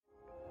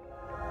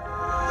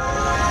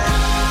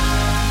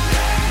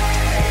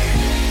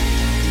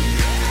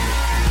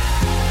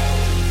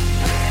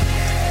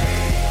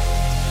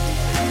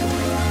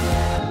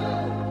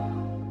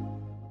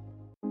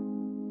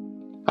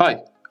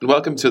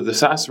welcome to the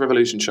SaaS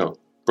Revolution Show,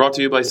 brought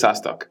to you by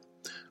SaaStock.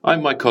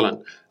 I'm Mike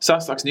Cullen,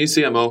 SaaStock's new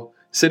CMO,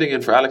 sitting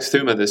in for Alex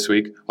Thuma this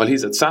week while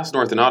he's at SaaS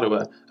North in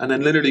Ottawa and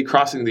then literally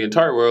crossing the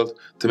entire world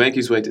to make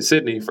his way to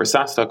Sydney for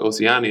SaaStock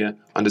Oceania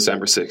on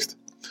December 6th.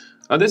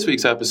 On this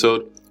week's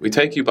episode, we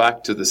take you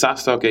back to the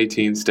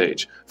SaaStock18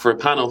 stage for a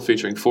panel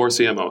featuring 4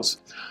 CMOs.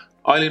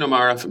 Eileen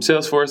O'Mara from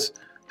Salesforce,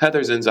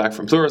 Heather Zinzak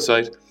from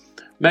Pluralsight,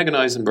 Megan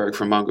Eisenberg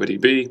from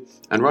MongoDB,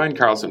 and Ryan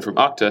Carlson from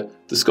Okta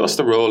discuss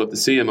the role of the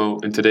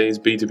CMO in today's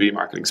B2B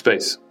marketing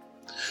space.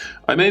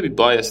 I may be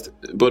biased,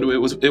 but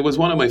it was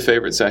one of my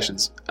favourite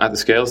sessions at the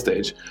scale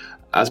stage,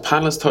 as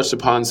panelists touched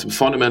upon some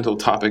fundamental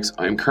topics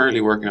I am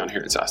currently working on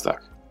here at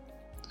SaaStock.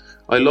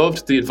 I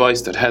loved the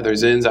advice that Heather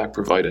Zinzak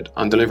provided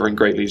on delivering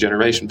great lead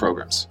generation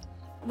programs.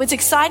 What's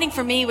exciting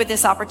for me with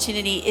this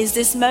opportunity is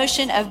this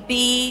motion of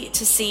B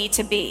to C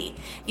to B.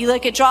 You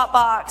look at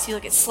Dropbox, you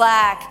look at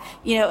Slack,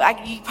 you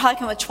probably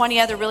come up with 20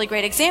 other really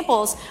great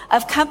examples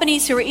of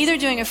companies who are either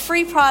doing a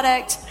free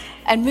product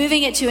and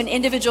moving it to an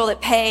individual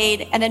that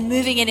paid and then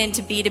moving it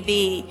into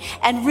B2B.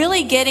 And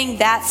really getting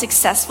that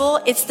successful,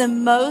 it's the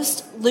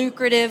most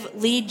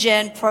lucrative lead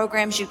gen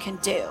programs you can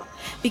do.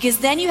 Because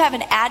then you have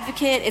an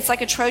advocate, it's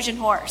like a Trojan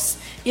horse.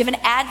 You have an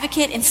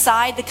advocate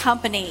inside the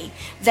company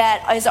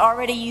that is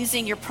already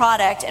using your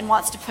product and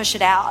wants to push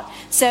it out.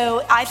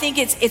 So I think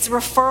it's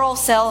referral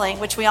selling,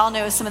 which we all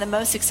know is some of the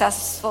most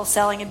successful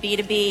selling in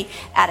B2B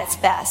at its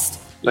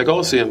best. Like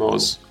all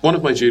CMOs, one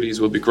of my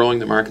duties will be growing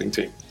the marketing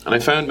team, and I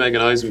found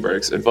Megan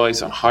Eisenberg's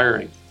advice on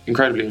hiring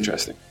incredibly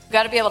interesting. You've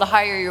got to be able to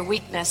hire your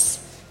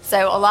weakness.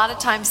 So a lot of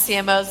times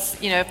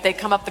CMOs, if they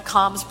come up the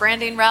comms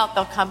branding route,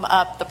 they'll come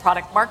up the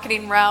product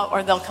marketing route,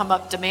 or they'll come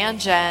up demand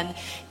gen.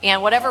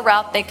 And whatever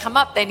route they come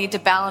up, they need to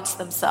balance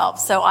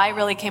themselves. So I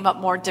really came up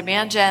more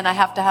demand gen. I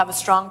have to have a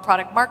strong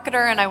product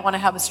marketer, and I want to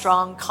have a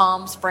strong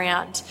comms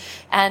brand.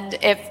 And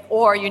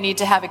or you need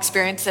to have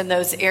experience in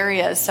those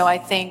areas. So I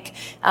think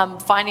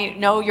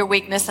know your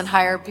weakness and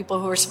hire people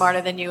who are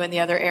smarter than you in the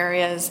other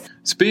areas.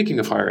 Speaking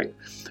of hiring,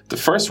 the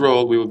first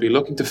role we will be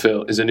looking to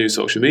fill is a new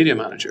social media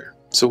manager.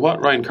 So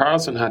what Ryan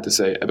Carlson had to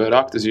say about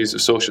Okta's use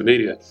of social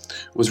media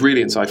was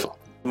really insightful.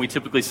 We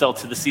typically sell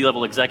to the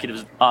C-level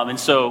executives, and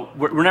so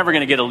we're never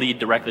going to get a lead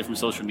directly from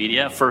social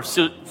media.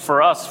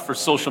 For us, for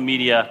social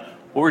media,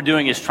 what we're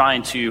doing is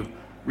trying to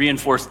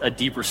reinforce a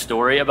deeper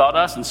story about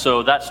us, and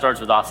so that starts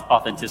with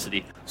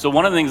authenticity. So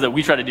one of the things that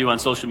we try to do on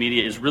social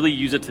media is really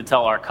use it to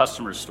tell our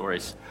customers'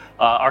 stories.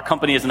 Our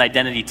company is an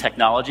identity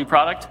technology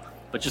product,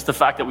 but just the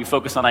fact that we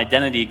focus on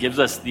identity gives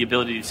us the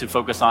ability to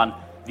focus on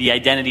the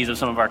identities of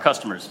some of our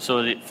customers.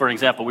 So, for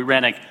example, we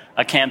ran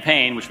a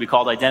campaign, which we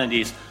called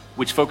Identities,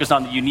 which focused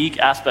on the unique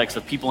aspects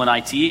of people in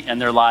IT and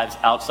their lives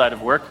outside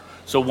of work.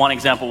 So one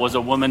example was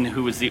a woman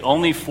who was the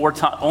only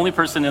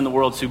person in the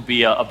world to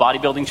be a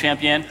bodybuilding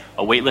champion,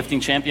 a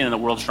weightlifting champion, and the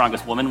world's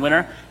strongest woman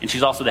winner. And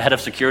she's also the head of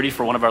security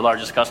for one of our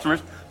largest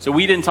customers. So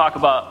we didn't talk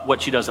about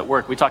what she does at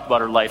work. We talked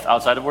about her life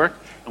outside of work.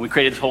 And we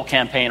created this whole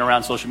campaign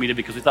around social media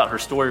because we thought her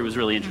story was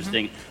really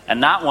interesting. Mm-hmm.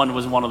 And that one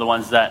was one of the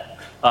ones that,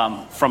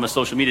 from a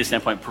social media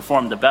standpoint,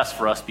 performed the best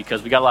for us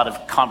because we got a lot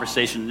of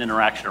conversation and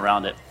interaction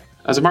around it.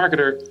 As a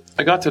marketer,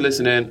 I got to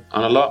listen in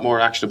on a lot more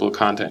actionable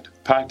content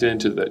packed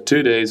into the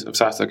 2 days of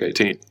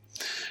SaaStock18.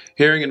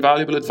 Hearing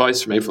invaluable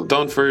advice from April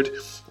Dunford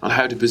on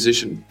how to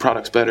position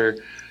products better,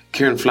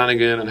 Kieran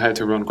Flanagan on how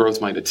to run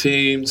growth-minded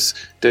teams,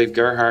 Dave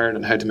Gerhardt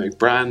on how to make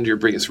brand your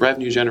biggest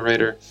revenue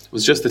generator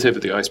was just the tip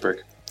of the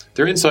iceberg.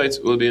 Their insights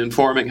will be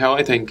informing how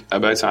I think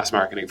about SaaS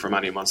marketing for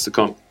many months to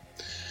come.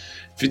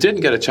 If you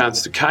didn't get a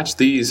chance to catch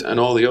these and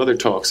all the other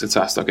talks at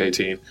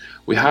SaaStock18,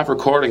 we have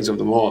recordings of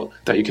them all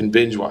that you can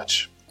binge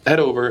watch. Head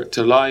over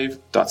to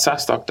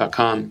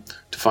live.SaaStock.com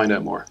to find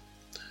out more.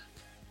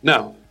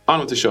 Now, on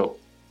with the show.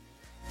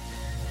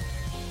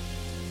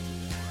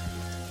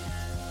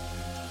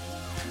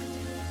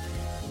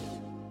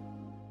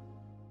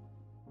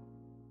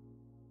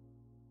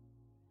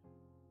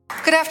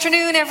 Good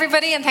afternoon,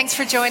 everybody, and thanks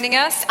for joining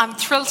us. I'm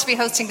thrilled to be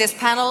hosting this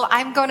panel.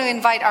 I'm going to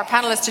invite our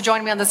panelists to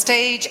join me on the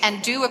stage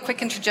and do a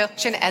quick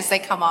introduction as they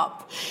come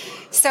up.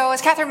 So,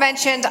 as Catherine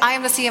mentioned, I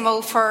am the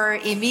CMO for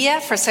EMEA,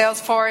 for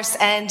Salesforce,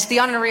 and the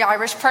honorary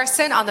Irish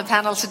person on the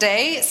panel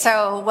today.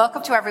 So,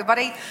 welcome to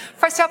everybody.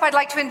 First up, I'd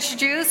like to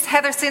introduce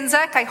Heather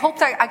Zinzak. I hope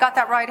that I got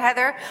that right,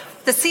 Heather.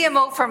 The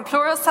CMO from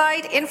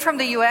Pluralsight, in from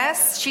the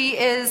US. She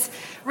is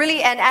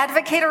really an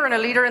advocate and a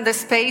leader in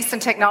this space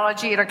and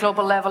technology at a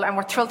global level, and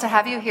we're thrilled to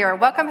have you here.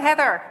 Welcome,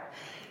 Heather.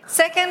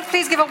 Second,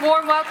 please give a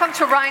warm welcome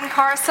to Ryan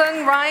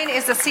Carlson. Ryan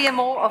is the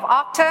CMO of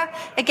Okta.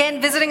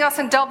 Again, visiting us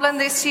in Dublin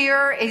this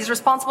year. He's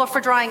responsible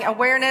for drawing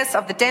awareness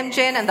of the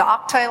DemGen and the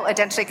Okta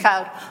Identity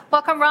Cloud.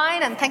 Welcome,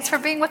 Ryan, and thanks for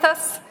being with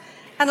us.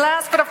 And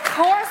last but of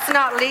course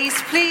not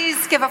least,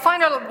 please give a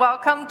final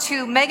welcome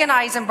to Megan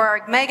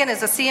Eisenberg. Megan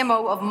is the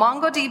CMO of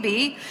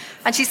MongoDB,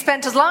 and she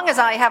spent as long as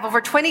I have, over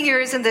 20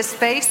 years in this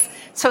space.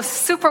 So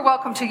super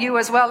welcome to you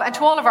as well. And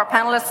to all of our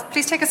panelists,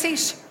 please take a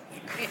seat.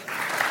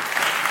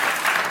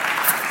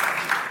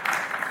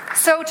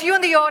 So to you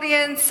in the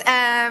audience,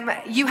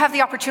 you have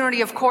the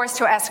opportunity, of course,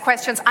 to ask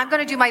questions. I'm going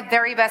to do my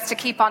very best to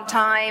keep on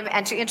time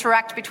and to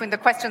interact between the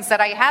questions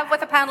that I have with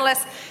the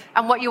panelists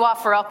and what you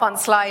offer up on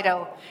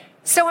Slido.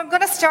 So I'm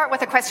going to start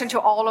with a question to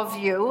all of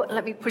you.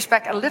 Let me push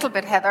back a little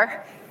bit,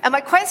 Heather. And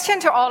my question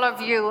to all of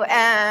you,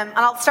 and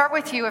I'll start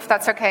with you if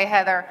that's okay,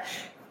 Heather.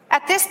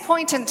 At this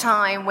point in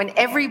time, when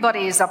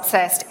everybody is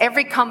obsessed,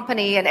 every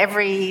company and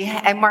every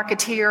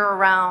marketeer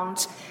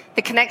around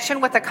the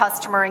connection with the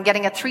customer and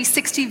getting a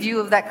 360 view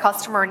of that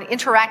customer and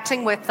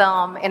interacting with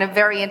them in a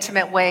very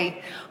intimate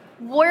way,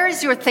 where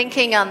is your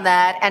thinking on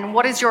that, and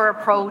what is your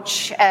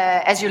approach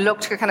as you look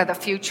to kind of the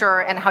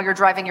future and how you're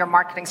driving your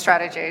marketing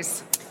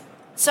strategies?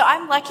 So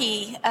I'm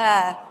lucky.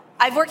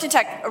 I've worked in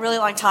tech a really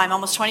long time,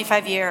 almost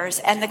 25 years,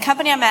 and the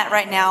company I'm at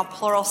right now,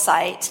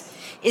 Pluralsight,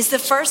 is the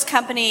first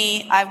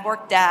company I've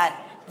worked at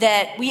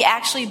that we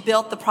actually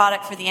built the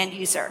product for the end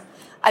user.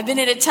 I've been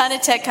at a ton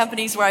of tech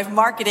companies where I've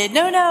marketed,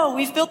 no,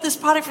 we've built this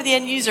product for the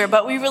end user,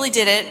 but we really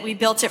didn't. We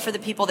built it for the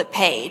people that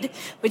paid,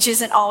 which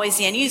isn't always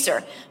the end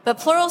user. But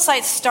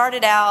Pluralsight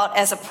started out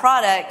as a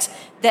product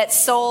that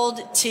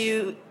sold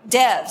to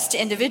devs, to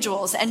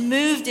individuals, and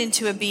moved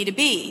into a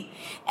B2B.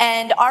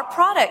 And our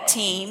product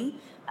team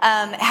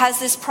has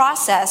this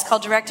process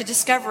called directed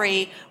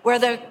discovery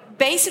where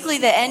basically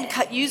the end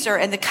user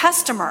and the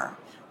customer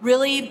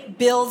really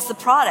builds the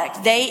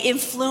product. They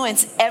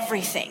influence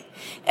everything.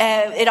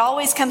 It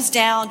always comes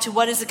down to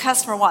what does the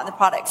customer want in the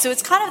product. So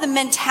it's kind of the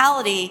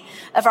mentality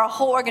of our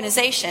whole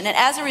organization. And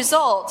as a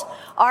result,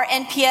 our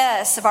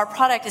NPS of our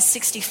product is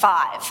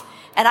 65.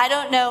 And I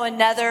don't know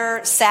another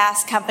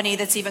SaaS company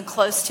that's even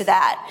close to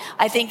that.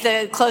 I think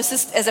the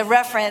closest, as a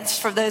reference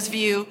for those of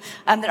you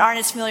that aren't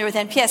as familiar with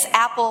NPS,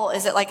 Apple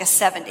is at like a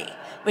 70,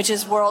 which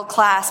is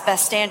world-class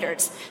best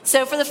standards.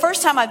 So for the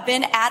first time, I've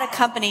been at a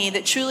company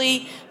that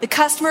truly, the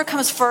customer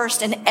comes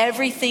first in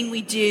everything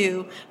we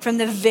do, from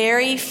the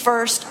very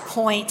first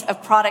point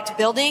of product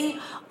building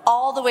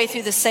all the way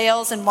through the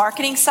sales and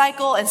marketing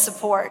cycle and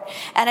support.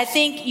 And I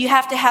think you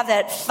have to have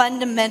that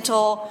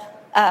fundamental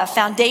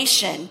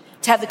foundation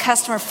to have the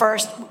customer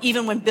first,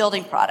 even when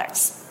building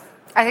products.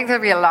 I think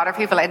there'll be a lot of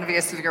people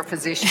envious of your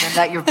position and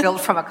that you're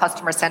built from a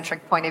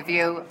customer-centric point of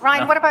view.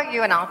 Ryan, what about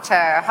you and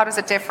Okta? How does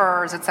it differ,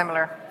 or is it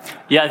similar?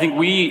 Yeah, I think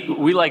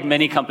we like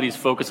many companies,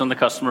 focus on the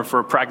customer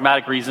for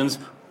pragmatic reasons.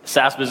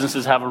 SaaS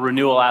businesses have a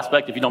renewal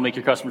aspect. If you don't make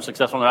your customers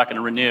successful, they're not going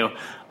to renew.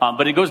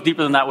 But it goes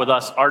deeper than that with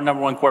us. Our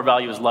number one core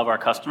value is love our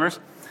customers.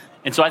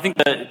 And so I think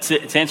that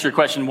to answer your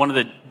question, one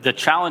of the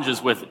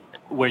challenges with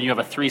when you have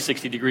a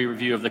 360-degree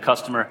review of the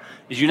customer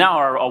is you now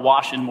are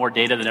awash in more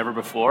data than ever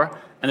before.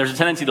 And there's a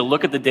tendency to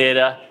look at the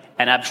data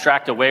and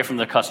abstract away from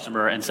the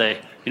customer and say,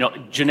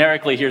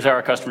 generically, here's how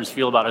our customers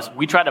feel about us.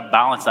 We try to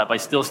balance that by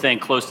still staying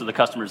close to the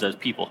customers as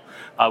people.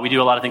 We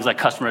do a lot of things like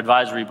customer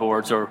advisory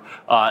boards, or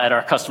at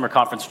our customer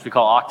conference, which we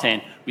call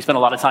Octane, we spend a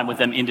lot of time with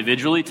them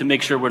individually to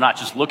make sure we're not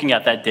just looking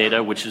at that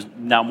data, which is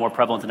now more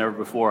prevalent than ever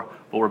before,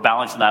 but we're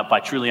balancing that by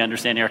truly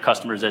understanding our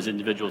customers as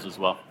individuals as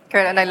well.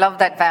 Good, and I love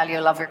that value,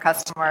 love your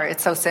customer.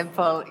 It's so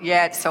simple,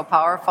 yet so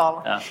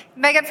powerful. Yeah.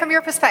 Megan, from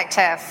your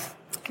perspective,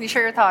 can you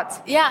share your thoughts?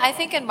 Yeah, I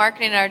think in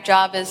marketing, our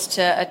job is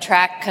to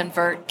attract,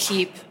 convert,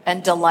 keep,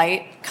 and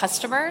delight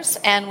customers.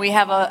 And we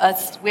have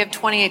we have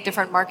 28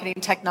 different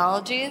marketing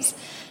technologies,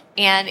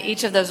 and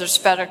each of those are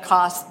spread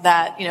across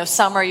that.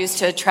 Some are used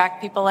to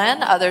attract people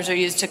in, others are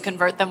used to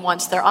convert them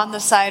once they're on the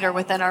site or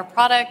within our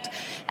product,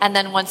 and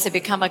then once they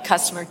become a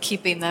customer,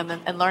 keeping them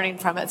and learning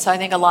from it. So I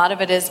think a lot of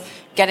it is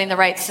getting the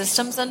right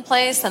systems in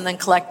place and then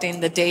collecting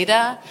the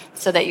data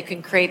so that you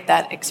can create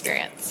that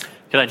experience.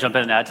 Can I jump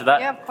in and add to that?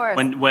 Yeah, of course.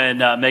 When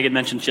Megan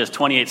mentioned she has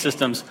 28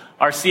 systems,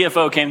 our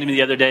CFO came to me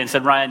the other day and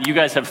said, Ryan, you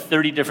guys have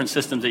 30 different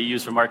systems that you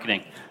use for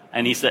marketing.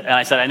 And I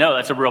said, I know,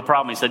 that's a real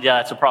problem. He said, yeah,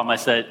 that's a problem.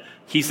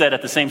 He said,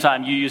 at the same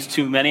time, you use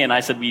too many, and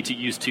I said, we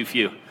use too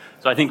few.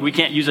 So I think we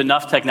can't use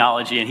enough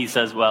technology. And he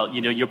says, well,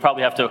 you'll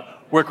probably have to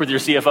work with your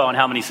CFO on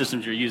how many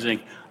systems you're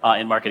using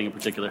in marketing in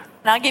particular.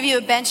 And I'll give you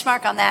a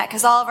benchmark on that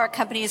because all of our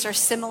companies are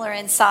similar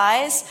in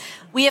size.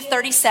 We have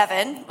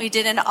 37. We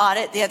did an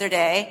audit the other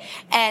day,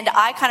 and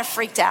I kind of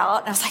freaked out.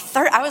 And I was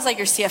like, I was like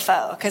your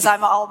CFO because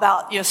I'm all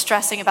about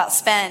stressing about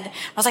spend. I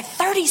was like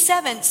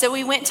 37. So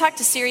we went and talked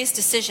to Serious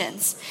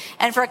Decisions,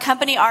 and for a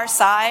company our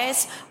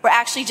size, we're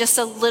actually just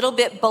a little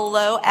bit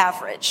below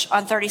average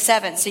on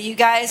 37. So you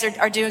guys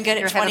are doing good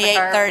at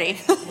 28, 30.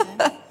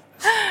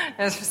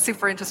 That's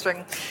super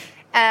interesting.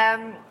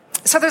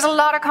 So there's a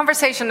lot of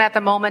conversation at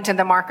the moment in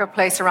the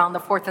marketplace around the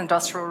fourth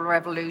industrial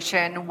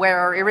revolution,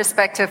 where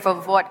irrespective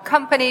of what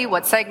company,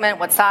 what segment,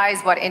 what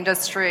size, what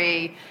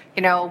industry,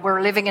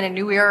 we're living in a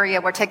new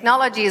area where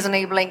technology is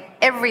enabling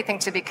everything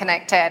to be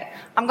connected.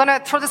 I'm going to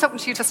throw this open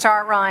to you to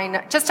start,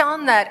 Ryan. Just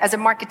on that, as a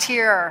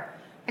marketeer,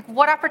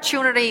 what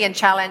opportunity and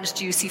challenge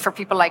do you see for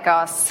people like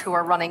us who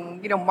are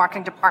running,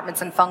 marketing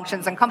departments and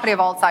functions and company of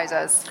all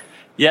sizes?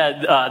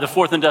 Yeah, the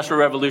fourth industrial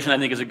revolution, I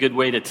think, is a good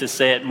way to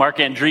say it. Mark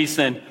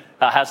Andreessen,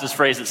 has this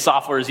phrase that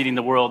software is eating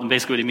the world, and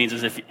basically what it means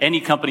is if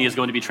any company is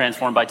going to be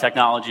transformed by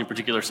technology, in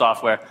particular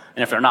software,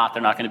 and if they're not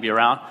going to be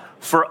around.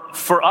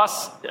 For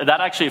us,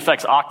 that actually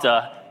affects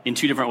Okta in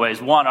two different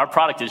ways. One, our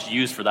product is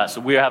used for that.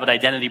 So we have an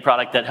identity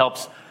product that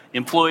helps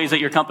employees at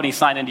your company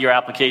sign into your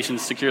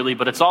applications securely,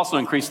 but it's also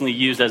increasingly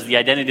used as the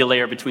identity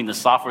layer between the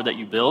software that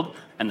you build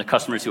and the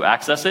customers who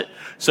access it.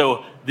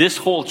 So this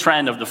whole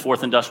trend of the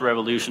fourth industrial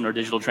revolution or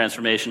digital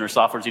transformation or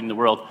software's eating the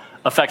world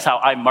affects how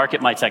I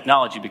market my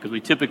technology, because we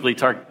typically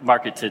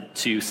market to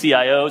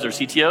CIOs or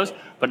CTOs,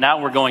 but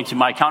now we're going to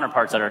my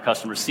counterparts at our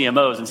customers,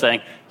 CMOs, and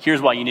saying,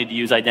 here's why you need to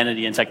use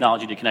identity and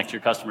technology to connect to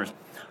your customers.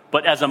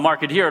 But as a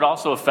marketeer, it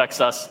also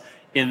affects us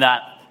in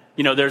that,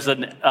 there's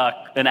an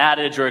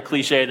adage or a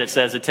cliche that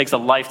says it takes a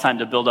lifetime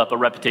to build up a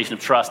reputation of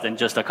trust and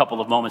just a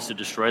couple of moments to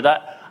destroy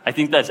that. I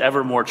think that's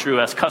ever more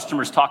true as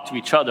customers talk to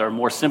each other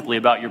more simply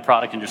about your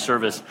product and your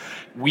service.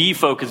 We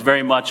focus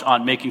very much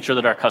on making sure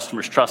that our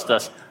customers trust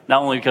us,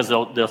 not only because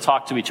they'll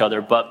talk to each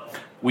other, but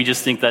we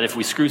just think that if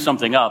we screw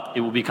something up,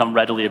 it will become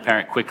readily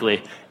apparent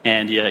quickly,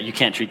 and you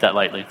can't treat that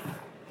lightly.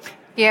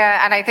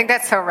 Yeah, and I think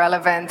that's so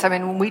relevant. I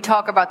mean, when we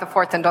talk about the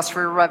fourth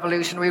industrial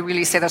revolution, we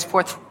really say there's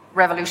fourth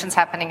revolutions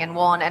happening in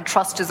one, and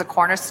trust is a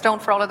cornerstone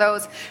for all of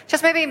those.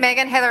 Just maybe,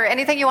 Megan, Heather,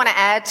 anything you want to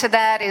add to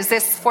that? Is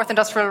this fourth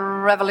industrial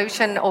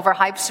revolution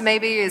overhyped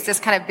maybe? Is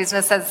this kind of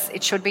business as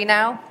it should be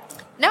now?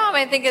 No, I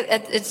mean, I think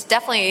it's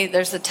definitely,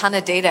 there's a ton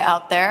of data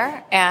out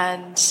there,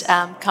 and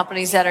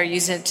companies that are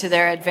using it to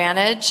their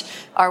advantage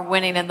are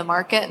winning in the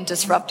market and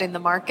disrupting the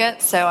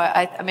market. So,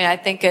 I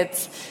think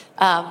it's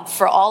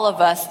for all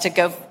of us to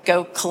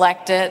go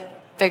collect it,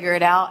 figure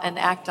it out, and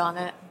act on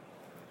it.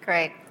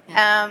 Great.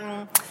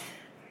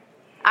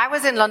 I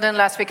was in London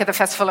last week at the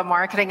Festival of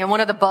Marketing, and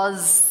one of the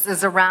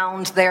buzzes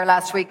around there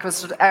last week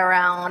was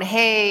around,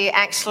 hey,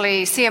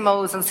 actually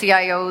CMOs and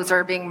CIOs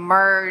are being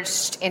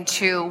merged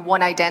into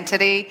one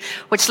identity,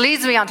 which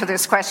leads me on to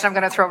this question I'm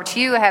going to throw over to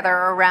you, Heather,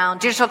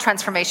 around digital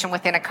transformation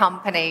within a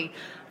company.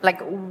 Like,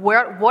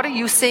 what are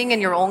you seeing in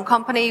your own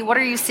company? What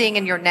are you seeing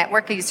in your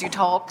network as you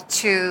talk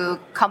to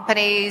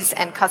companies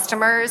and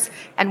customers?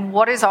 And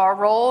what is our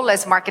role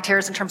as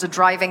marketeers in terms of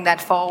driving that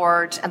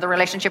forward and the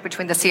relationship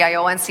between the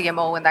CIO and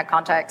CMO in that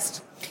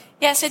context?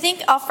 Yeah, so I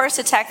think I'll first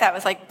attack that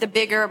with the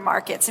bigger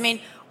markets. I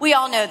mean, we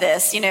all know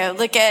this,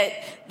 look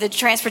at the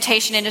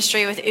transportation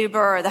industry with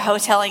Uber or the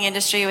hoteling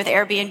industry with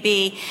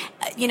Airbnb.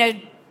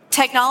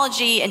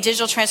 Technology and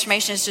digital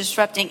transformation is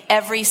disrupting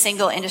every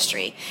single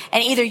industry.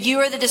 And either you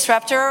are the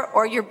disruptor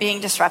or you're being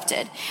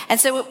disrupted. And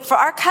so for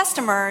our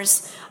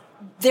customers,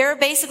 they're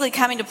basically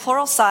coming to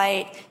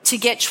Pluralsight to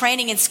get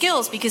training and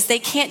skills because they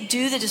can't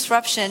do the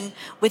disruption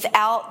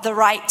without the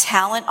right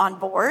talent on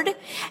board.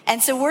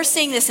 And so we're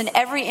seeing this in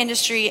every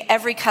industry,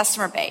 every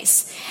customer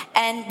base.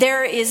 And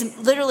there is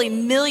literally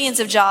millions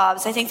of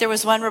jobs. I think there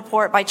was one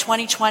report by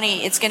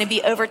 2020, it's going to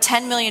be over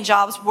 10 million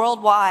jobs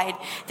worldwide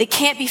that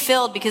can't be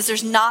filled because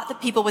there's not the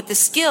people with the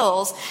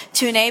skills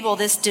to enable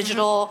this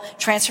digital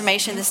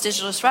transformation, this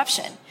digital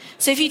disruption.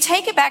 So if you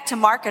take it back to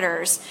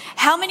marketers,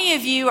 how many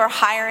of you are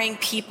hiring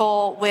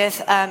people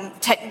with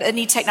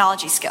need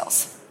technology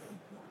skills?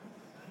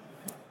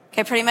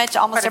 Okay, pretty much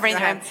almost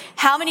everybody in the room.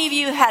 How many of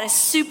you had a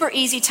super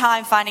easy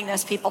time finding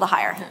those people to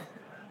hire?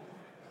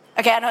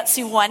 Okay, I don't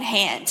see one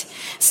hand.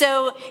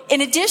 So in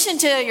addition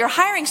to your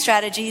hiring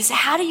strategies,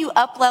 how do you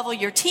up-level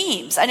your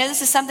teams? I know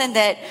this is something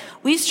that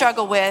we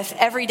struggle with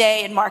every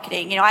day in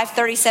marketing. I have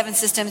 37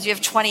 systems, you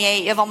have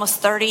 28, you have almost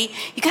 30.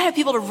 You gotta have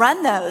people to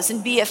run those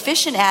and be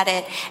efficient at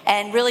it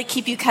and really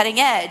keep you cutting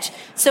edge.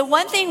 So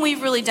one thing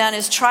we've really done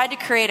is try to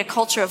create a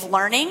culture of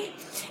learning.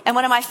 And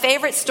one of my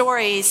favorite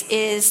stories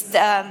is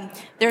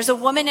there's a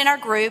woman in our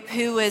group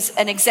who was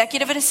an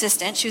executive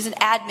assistant. She was an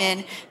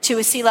admin to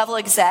a C-level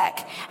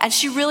exec. And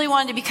she really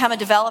wanted to become a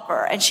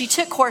developer. And she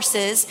took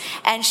courses,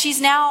 and she's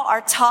now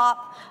our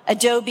top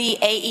Adobe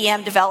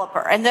AEM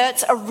developer. And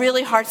that's a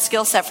really hard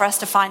skill set for us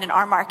to find in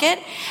our market.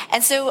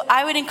 And so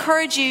I would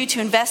encourage you to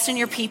invest in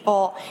your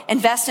people,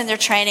 invest in their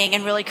training,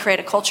 and really create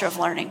a culture of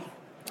learning.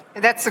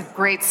 That's a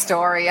great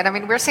story. And I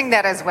mean, we're seeing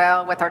that as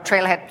well with our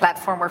Trailhead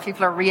platform where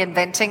people are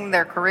reinventing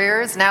their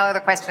careers. Now the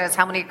question is,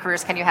 how many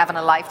careers can you have in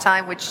a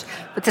lifetime, which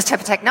with this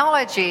type of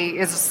technology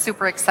is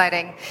super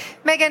exciting.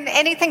 Megan,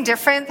 anything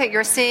different that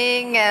you're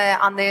seeing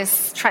on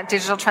this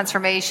digital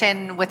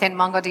transformation within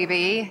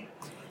MongoDB?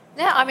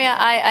 Yeah,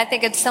 I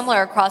think it's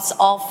similar across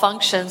all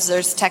functions.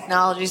 There's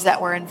technologies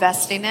that we're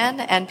investing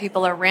in, and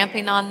people are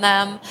ramping on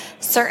them.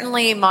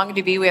 Certainly,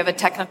 MongoDB, we have a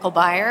technical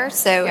buyer,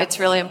 so it's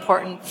really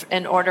important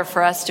in order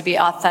for us to be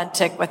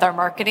authentic with our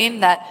marketing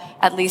that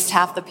at least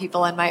half the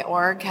people in my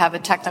org have a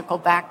technical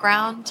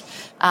background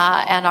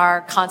and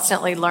are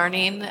constantly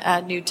learning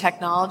new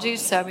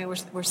technologies. So,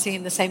 we're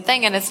seeing the same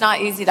thing, and it's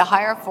not easy to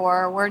hire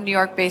for. We're a New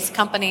York-based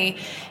company,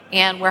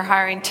 and we're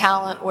hiring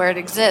talent where it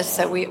exists.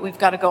 So we've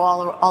got to go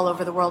all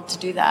over the world to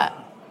do that.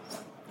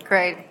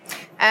 Great.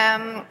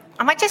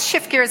 I might just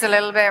shift gears a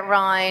little bit,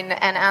 Ryan,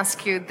 and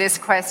ask you this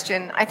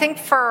question. I think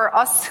for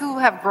us who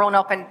have grown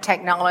up in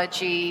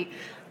technology,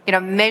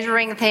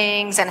 measuring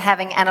things and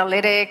having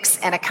analytics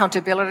and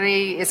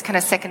accountability is kind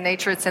of second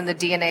nature. It's in the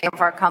DNA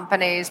of our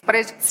companies, but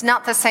it's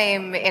not the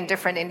same in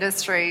different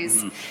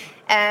industries.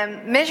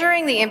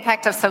 Measuring the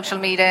impact of social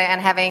media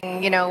and having,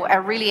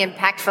 a really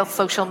impactful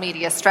social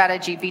media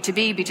strategy,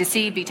 B2B,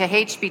 B2C,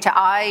 B2H,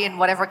 B2I, in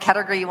whatever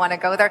category you want to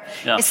go there,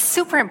 is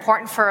super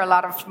important for a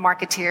lot of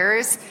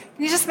marketeers.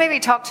 Can you just maybe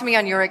talk to me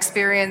on your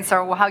experience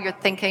or how you're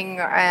thinking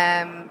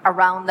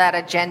around that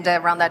agenda,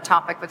 around that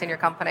topic within your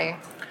company?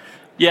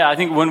 Yeah, I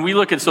think when we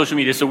look at social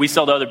media, so we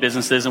sell to other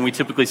businesses and we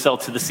typically sell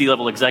to the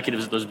C-level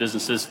executives of those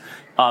businesses.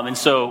 And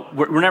so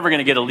we're never going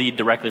to get a lead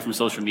directly from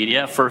social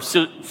media.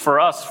 For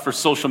us, for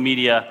social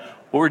media,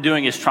 what we're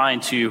doing is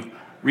trying to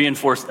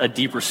reinforce a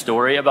deeper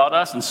story about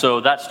us. And so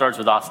that starts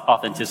with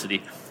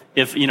authenticity.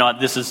 If,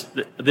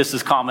 this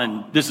is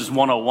common, this is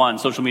 101,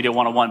 social media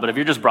 101, but if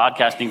you're just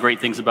broadcasting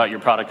great things about your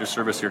product or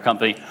service or your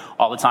company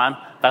all the time,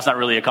 that's not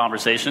really a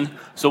conversation.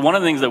 So one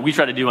of the things that we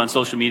try to do on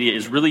social media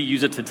is really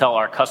use it to tell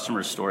our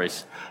customers'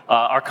 stories.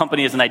 Our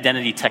company is an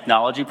identity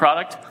technology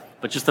product,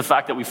 but just the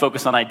fact that we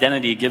focus on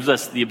identity gives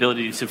us the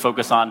ability to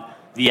focus on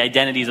the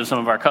identities of some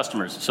of our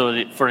customers.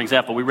 So, for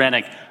example, we ran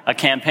a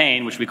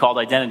campaign, which we called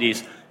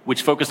Identities,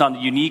 which focused on the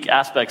unique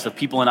aspects of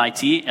people in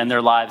IT and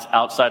their lives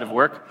outside of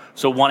work.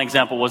 So one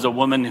example was a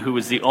woman who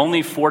was the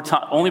only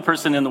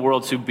person in the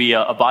world to be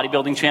a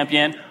bodybuilding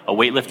champion, a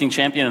weightlifting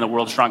champion, and the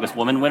world's strongest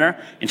woman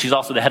winner. And she's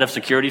also the head of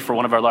security for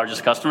one of our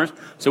largest customers.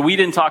 So we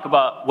didn't talk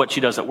about what she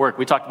does at work.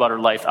 We talked about her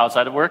life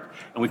outside of work.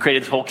 And we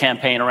created this whole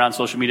campaign around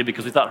social media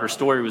because we thought her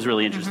story was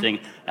really interesting.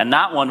 And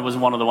that one was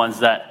one of the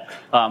ones that,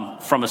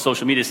 from a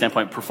social media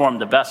standpoint,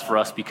 performed the best for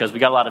us because we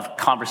got a lot of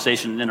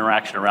conversation and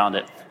interaction around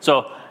it.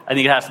 So I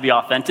think it has to be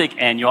authentic,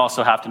 and you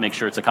also have to make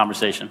sure it's a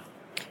conversation.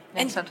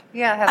 And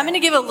I'm going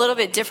to give a little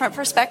bit different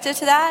perspective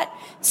to that.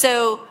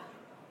 So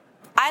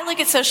I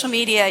look at social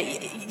media.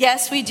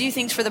 Yes, we do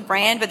things for the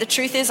brand, but the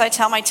truth is I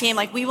tell my team,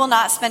 we will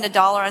not spend $1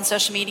 on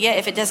social media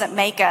if it doesn't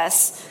make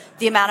us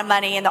the amount of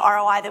money and the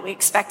ROI that we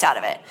expect out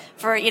of it.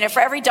 For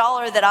every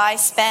dollar that I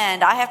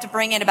spend, I have to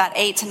bring in about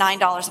 $8 to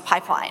 $9 a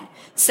pipeline.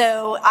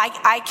 So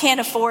I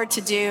can't afford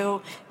to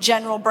do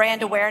general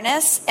brand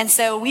awareness. And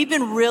so we've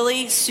been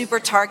really super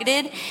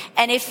targeted.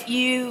 And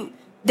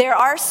there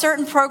are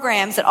certain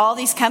programs at all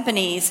these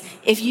companies,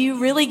 if you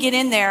really get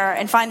in there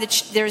and find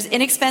that there's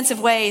inexpensive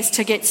ways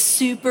to get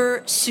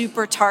super,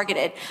 super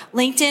targeted.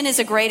 LinkedIn is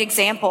a great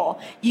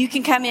example. You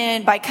can come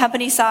in by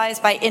company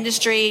size, by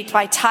industry,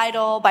 by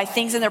title, by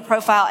things in their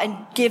profile, and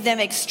give them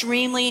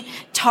extremely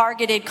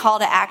targeted call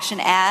to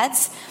action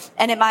ads.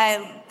 And at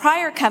my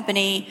prior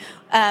company,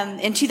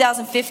 in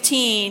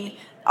 2015,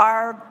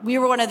 we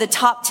were one of the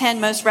top 10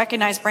 most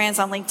recognized brands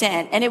on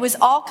LinkedIn. And it was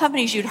all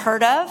companies you'd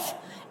heard of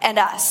and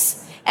us.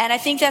 And I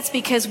think that's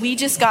because we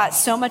just got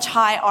so much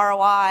high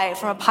ROI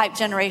from a pipe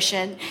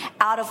generation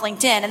out of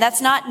LinkedIn. And that's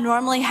not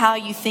normally how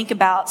you think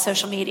about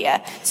social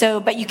media.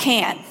 But you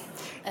can.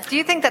 Do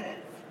you think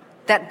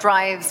that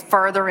drives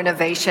further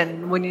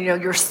innovation when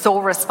you're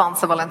so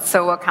responsible and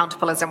so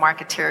accountable as a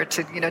marketer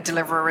to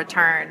deliver a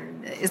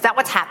return? Is that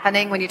what's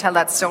happening when you tell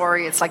that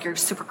story? It's like you're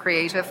super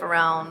creative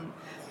around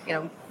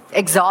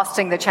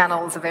exhausting the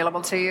channels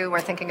available to you or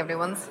thinking of new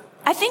ones?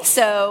 I think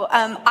so.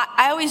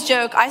 I always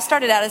joke, I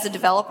started out as a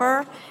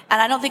developer,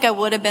 and I don't think I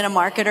would have been a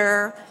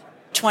marketer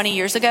 20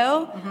 years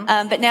ago.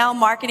 But now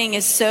marketing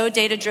is so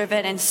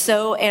data-driven and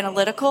so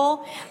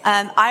analytical.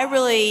 I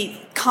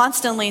really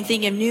constantly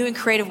think of new and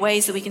creative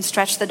ways that we can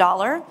stretch the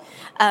dollar.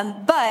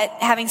 But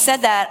having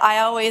said that,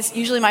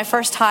 usually my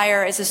first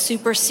hire is a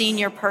super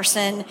senior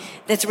person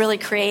that's really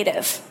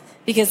creative,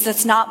 because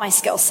that's not my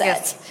skill set.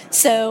 Yes.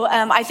 So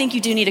I think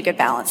you do need a good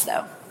balance,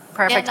 though.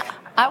 Perfect. And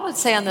I would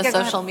say on the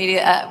social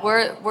media,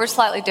 we're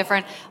slightly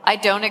different. I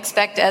don't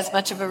expect as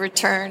much of a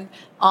return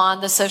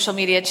on the social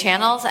media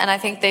channels, and I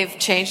think they've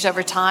changed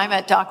over time.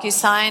 At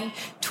DocuSign,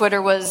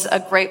 Twitter was a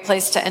great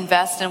place to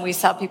invest, and we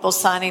saw people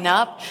signing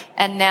up.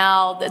 And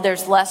now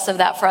there's less of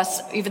that for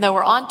us, even though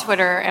we're on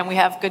Twitter and we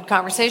have good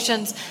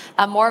conversations.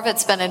 More of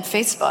it's been in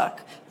Facebook.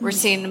 We're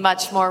seeing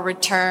much more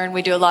return.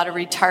 We do a lot of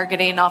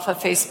retargeting off of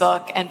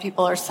Facebook, and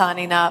people are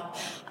signing up.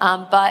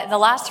 But in the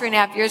last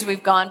 3.5 years,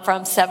 we've gone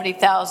from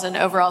 70,000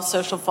 overall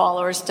social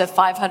followers to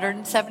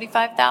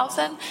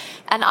 575,000.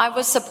 And I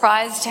was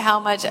surprised how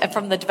much,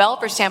 from the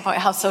developer standpoint,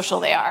 how social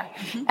they are.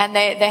 And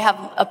they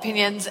have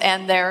opinions,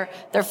 and they're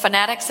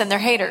fanatics and they're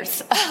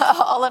haters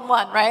all in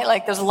one,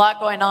 right? There's a lot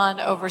going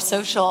on over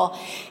social.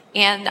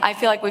 And I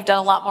feel like we've done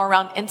a lot more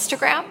around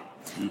Instagram.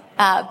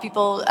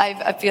 People,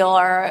 I feel,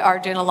 are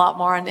doing a lot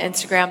more on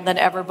Instagram than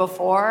ever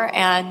before.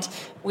 And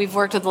we've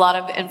worked with a lot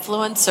of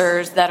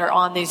influencers that are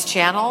on these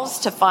channels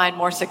to find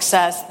more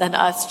success than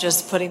us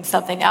just putting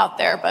something out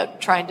there,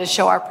 but trying to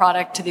show our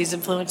product to these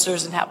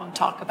influencers and have them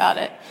talk about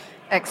it.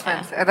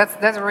 Excellent.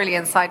 That's really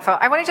insightful.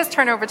 I want to just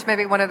turn over to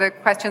maybe one of the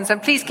questions,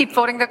 and please keep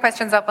voting the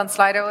questions up on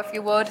Slido if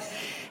you would.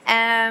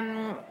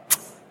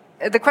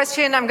 The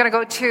question I'm going to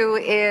go to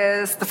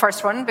is the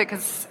first one,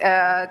 because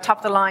top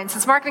of the line,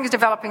 since marketing is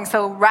developing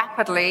so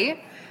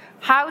rapidly,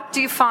 How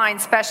do you find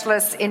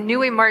specialists in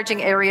new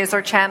emerging areas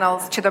or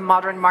channels to the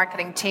modern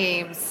marketing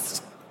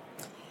teams?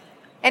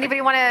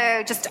 Anybody want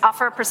to just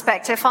offer a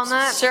perspective on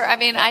that? Sure. I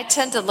mean, I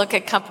tend to look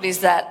at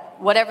companies that,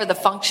 whatever the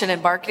function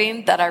in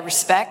marketing that I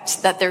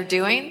respect that they're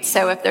doing.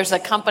 So if there's a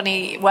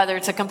company, whether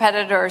it's a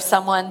competitor or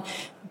someone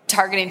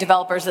targeting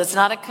developers that's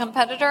not a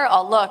competitor,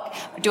 I'll look,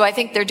 do I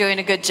think they're doing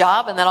a good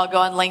job? And then I'll go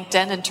on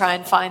LinkedIn and try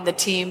and find the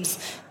teams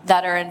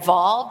that are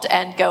involved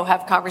and go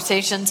have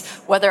conversations,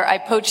 whether I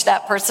poach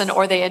that person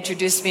or they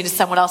introduce me to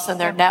someone else in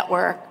their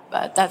network.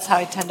 But that's how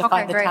I tend to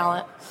find the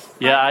talent.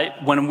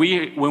 Yeah, when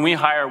we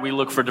hire, we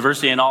look for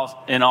diversity in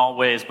all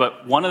ways.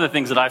 But one of the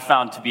things that I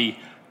found to be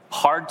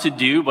hard to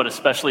do, but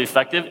especially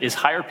effective, is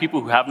hire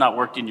people who have not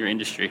worked in your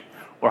industry,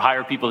 or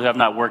hire people who have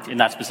not worked in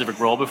that specific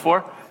role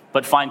before,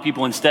 but find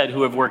people instead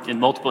who have worked in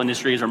multiple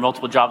industries or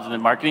multiple jobs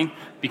within marketing,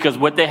 because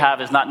what they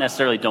have is not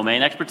necessarily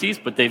domain expertise,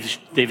 but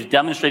they've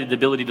demonstrated the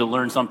ability to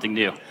learn something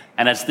new.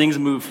 And as things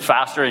move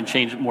faster and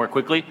change more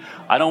quickly,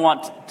 I don't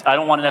want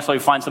to necessarily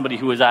find somebody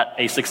who is at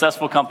a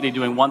successful company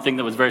doing one thing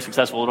that was very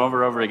successful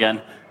over and over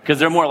again, because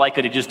they're more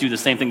likely to just do the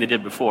same thing they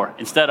did before.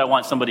 Instead, I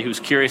want somebody who's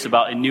curious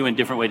about a new and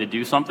different way to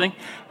do something,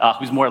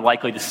 who's more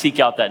likely to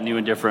seek out that new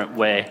and different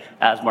way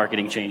as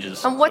marketing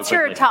changes. And what's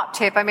your top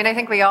tip? I mean, I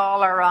think we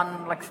all are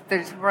on,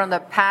 we're on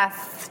the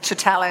path to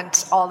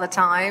talent all the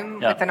time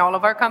within all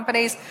of our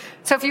companies.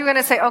 So if you're going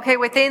to say, okay,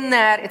 within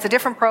that, it's a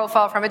different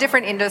profile from a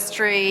different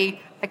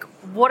industry, like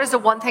what is the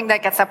one thing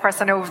that gets that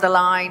person over the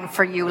line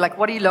for you? Like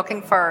what are you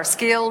looking for?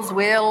 Skills,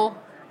 will?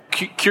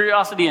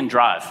 Curiosity and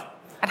drive.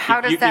 And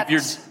how does that...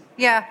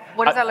 Yeah,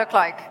 what does that look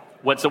like?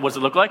 What's it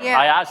look like?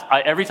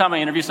 Yeah. Every time I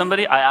interview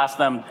somebody, I ask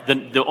them,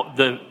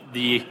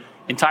 the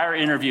entire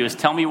interview is,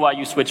 tell me why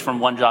you switched from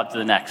one job to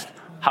the next,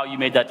 how you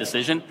made that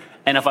decision.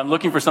 And if I'm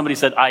looking for somebody who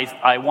said,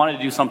 I wanted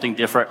to do something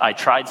different, I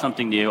tried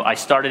something new, I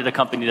started a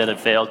company that had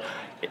failed,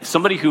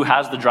 somebody who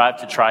has the drive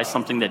to try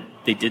something that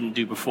they didn't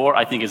do before,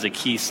 I think is a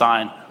key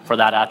sign for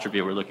that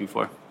attribute we're looking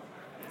for.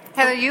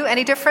 Heather, you,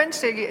 any different?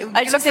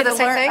 I look for the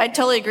same thing? I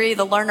totally agree.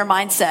 The learner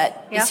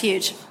mindset is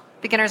huge.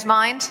 Beginner's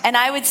mind. And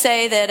I would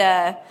say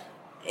that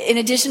in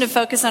addition to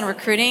focus on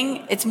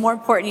recruiting, it's more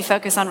important you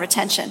focus on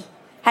retention.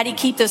 How do you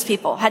keep those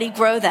people? How do you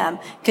grow them?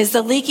 Because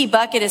the leaky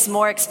bucket is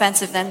more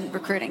expensive than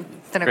recruiting.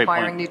 Than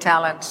acquiring new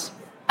talent.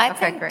 I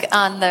think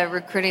on the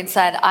recruiting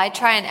side,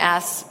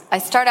 I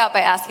start out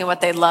by asking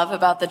what they love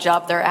about the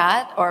job they're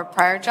at or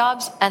prior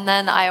jobs, and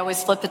then I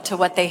always flip it to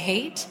what they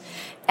hate.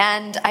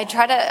 And I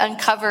try to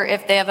uncover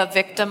if they have a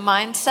victim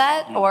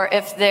mindset or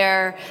if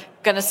they're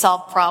going to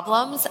solve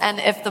problems. And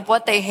if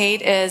what they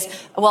hate is,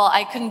 well,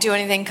 I couldn't do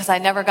anything because I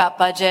never got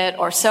budget,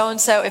 or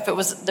so-and-so,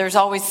 there's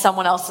always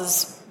someone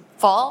else's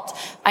fault.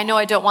 I know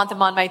I don't want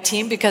them on my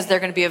team because they're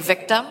going to be a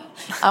victim.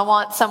 I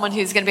want someone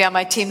who's going to be on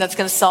my team that's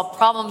going to solve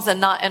problems and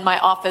not in my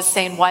office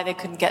saying why they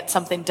couldn't get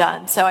something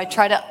done. So I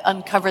try to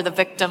uncover the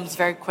victims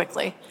very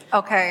quickly.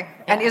 Okay.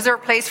 Yeah. And is there a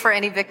place for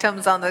any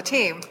victims on the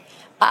team?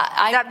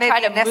 I try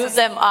to move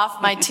them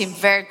off my team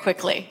very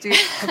quickly.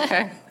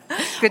 Okay.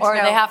 Good or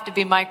they have to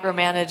be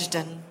micromanaged,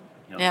 and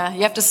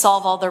you have to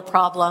solve all their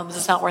problems.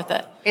 It's not worth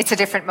it. It's a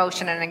different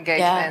motion and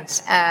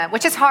engagement,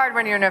 which is hard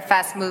when you're in a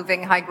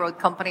fast-moving, high-growth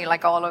company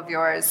like all of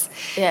yours.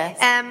 Yes.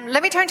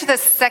 Let me turn to the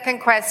second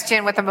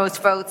question with the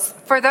most votes.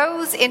 For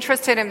those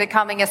interested in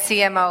becoming a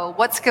CMO,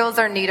 what skills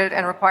are needed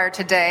and required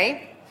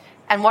today,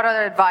 and what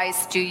other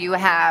advice do you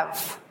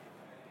have?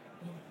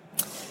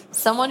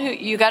 Someone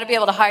you got to be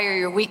able to hire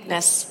your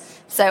weakness.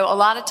 So a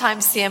lot of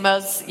times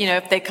CMOs,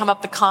 if they come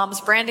up the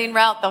comms branding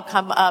route, they'll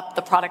come up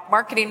the product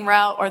marketing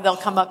route, or they'll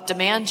come up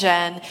demand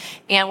gen.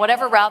 And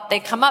whatever route they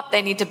come up,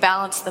 they need to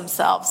balance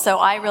themselves. So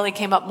I really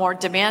came up more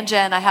demand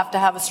gen. I have to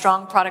have a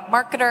strong product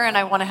marketer, and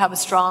I want to have a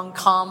strong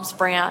comms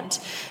brand.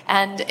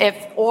 And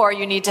or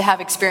you need to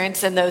have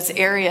experience in those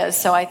areas.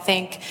 So I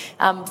think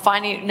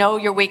know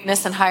your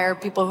weakness and hire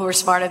people who are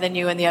smarter than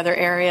you in the other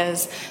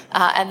areas.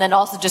 And then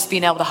also just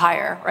being able to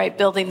hire, right?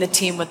 Building the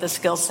team with the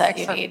skill set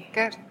you need.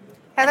 Good.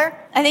 Heather?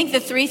 I think the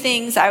three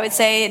things I would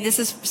say, and this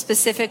is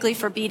specifically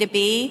for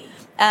B2B,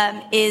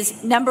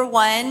 is number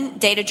one,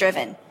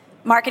 data-driven.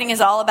 Marketing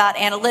is all about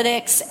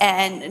analytics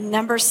and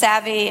number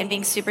savvy and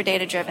being super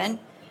data-driven.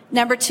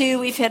 Number two,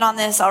 we've hit on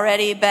this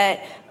already,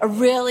 but a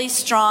really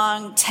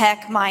strong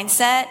tech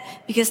mindset,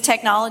 because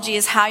technology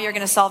is how you're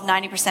going to solve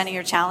 90% of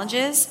your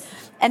challenges.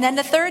 And then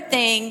the third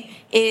thing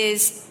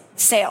is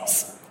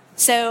sales.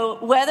 So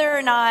whether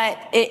or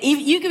not,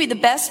 you could be the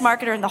best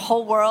marketer in the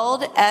whole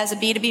world as a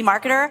B2B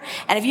marketer,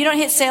 and if you don't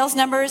hit sales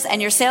numbers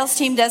and your sales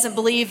team doesn't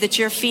believe that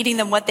you're feeding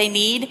them what they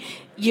need,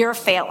 you're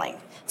failing.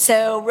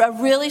 So a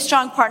really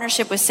strong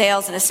partnership with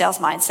sales and a sales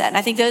mindset. And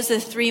I think those are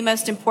the three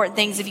most important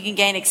things, if you can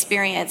gain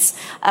experience,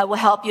 will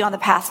help you on the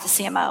path to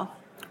CMO.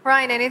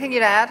 Ryan, anything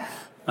you'd add?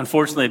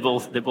 Unfortunately,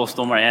 they both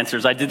stole my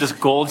answers. I did this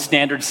gold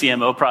standard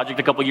CMO project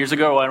a couple years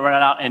ago. I went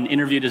out and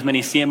interviewed as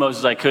many CMOs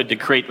as I could to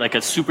create like a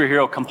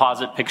superhero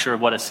composite picture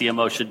of what a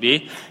CMO should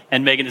be.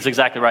 And Megan is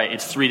exactly right.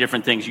 It's three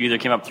different things. You either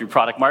came up through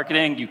product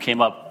marketing, you came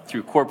up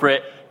through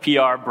corporate,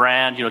 PR,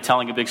 brand,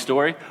 telling a big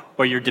story,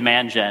 or your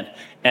demand gen.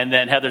 And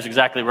then Heather's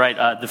exactly right.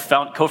 The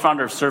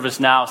co-founder of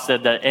ServiceNow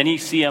said that any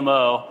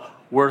CMO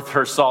worth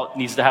her salt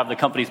needs to have the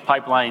company's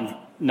pipeline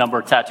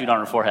number tattooed on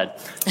her forehead.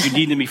 You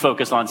need to be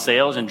focused on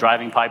sales and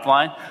driving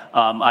pipeline.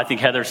 I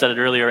think Heather said it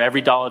earlier,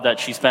 every dollar that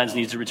she spends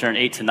needs to return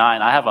 8 to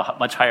 9. I have a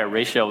much higher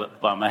ratio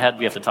on my head.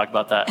 We have to talk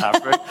about that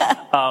after.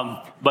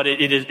 But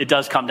it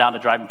does come down to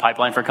driving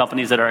pipeline for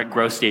companies that are at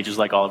growth stages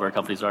like all of our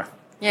companies are.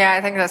 Yeah,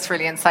 I think that's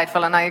really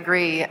insightful, and I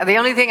agree. The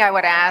only thing I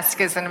would ask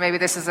is, and maybe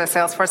this is a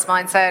Salesforce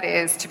mindset,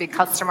 is to be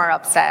customer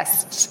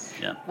obsessed,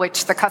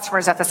 which the customer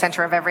is at the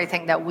center of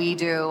everything that we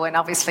do, and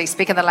obviously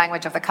speaking the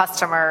language of the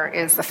customer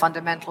is the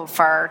fundamental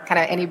for kind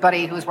of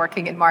anybody who's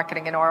working in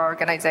marketing in our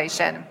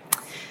organization.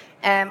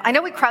 I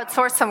know we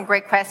crowdsourced some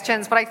great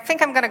questions, but I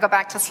think I'm going to go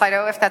back to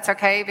Slido if that's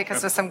okay,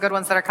 because there's some good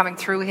ones that are coming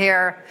through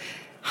here.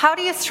 How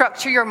do you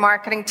structure your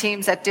marketing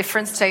teams at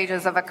different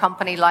stages of a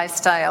company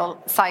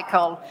lifestyle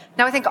cycle?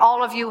 Now, I think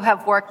all of you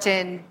have worked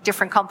in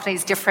different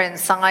companies, different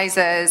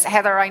sizes.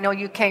 Heather, I know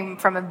you came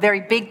from a very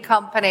big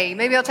company.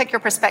 Maybe I'll take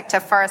your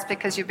perspective first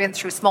because you've been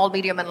through small,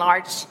 medium, and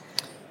large.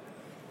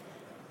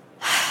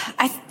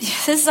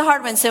 This is a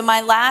hard one. So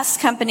my last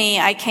company,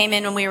 I came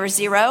in when we were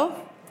 0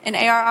 in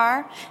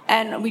ARR,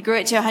 and we grew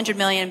it to 100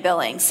 million in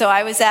billing. So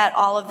I was at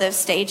all of those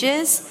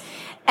stages.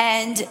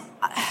 And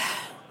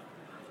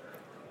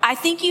I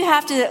think you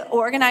have to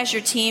organize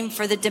your team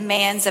for the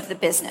demands of the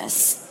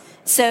business.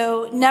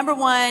 So number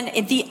one,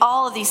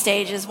 all of these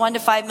stages, 1 to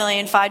 5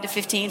 million, 5 to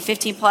 15,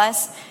 15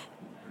 plus,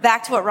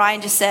 back to what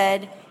Ryan just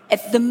said,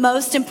 the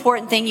most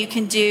important thing you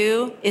can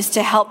do is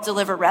to help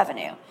deliver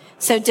revenue.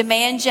 So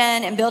demand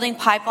gen and building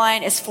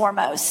pipeline is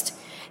foremost.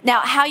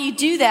 Now, how you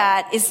do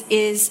that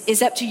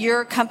is up to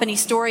your company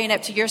story and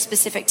up to your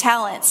specific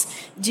talents.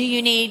 Do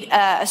you need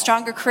a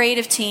stronger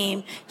creative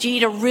team? Do you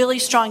need a really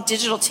strong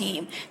digital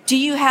team? Do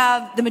you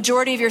have the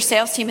majority of your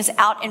sales team is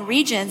out in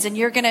regions and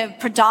you're going to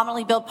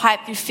predominantly build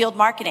pipe through field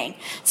marketing?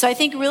 So I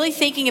think really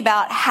thinking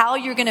about how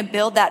you're going to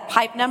build that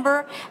pipe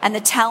number and the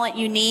talent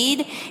you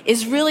need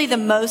is really the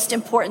most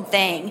important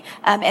thing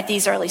at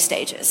these early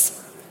stages.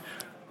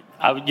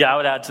 I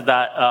would add to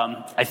that.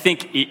 I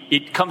think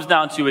it comes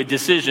down to a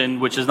decision,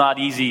 which is not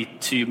easy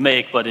to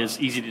make, but is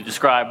easy to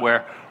describe,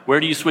 where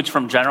do you switch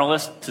from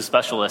generalist to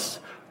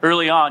specialist?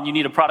 Early on, you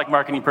need a product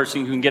marketing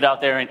person who can get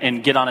out there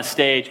and get on a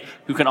stage,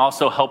 who can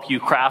also help you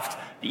craft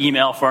the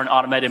email for an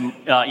automated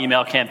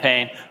email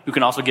campaign, who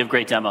can also give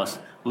great demos.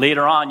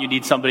 Later on, you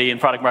need somebody in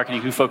product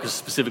marketing who focuses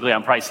specifically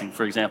on pricing,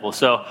 for example.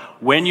 So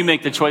when you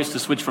make the choice to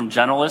switch from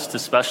generalist to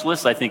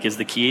specialist, I think is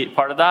the key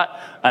part of that.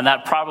 And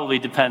that probably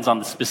depends on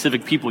the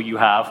specific people you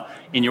have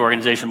in your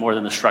organization more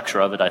than the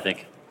structure of it, I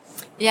think.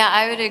 Yeah,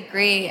 I would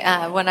agree.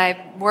 When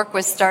I work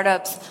with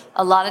startups,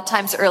 a lot of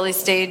times early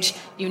stage,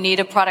 you need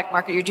a product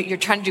market. You're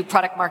trying to do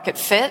product market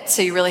fit,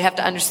 so you really have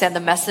to understand the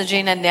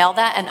messaging and nail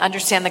that and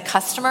understand the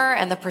customer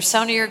and the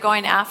persona you're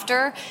going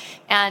after.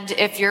 And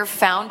if your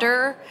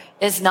founder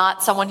is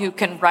not someone who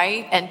can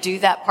write and do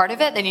that part of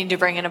it, they need to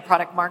bring in a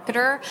product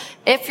marketer.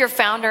 If your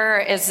founder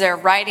is there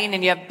writing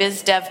and you have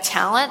biz dev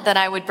talent, then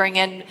I would bring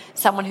in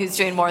someone who's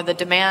doing more of the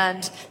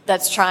demand,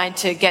 that's trying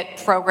to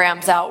get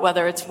programs out,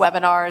 whether it's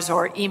webinars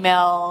or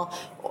email,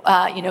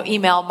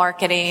 email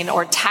marketing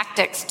or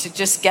tactics to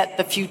just get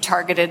the few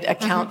targeted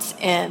accounts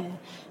in.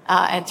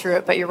 And through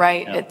it, but you're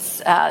right.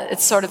 Yeah.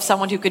 It's sort of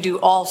someone who could do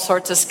all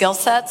sorts of skill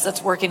sets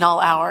that's working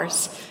all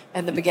hours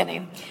in the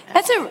beginning.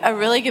 That's a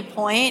really good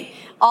point.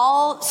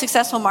 All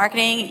successful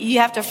marketing, you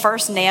have to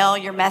first nail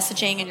your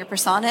messaging and your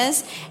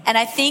personas. And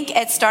I think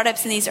at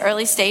startups in these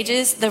early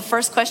stages, the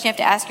first question you have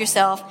to ask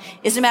yourself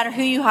is, no matter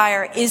who you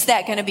hire, is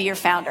that going to be your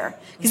founder?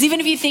 Because even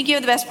if you think you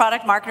have the best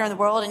product marketer in the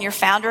world and your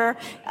founder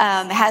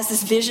has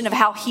this vision of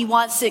how he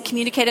wants to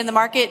communicate in the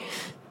market,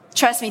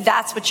 trust me,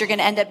 that's what you're going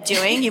to end up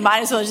doing. You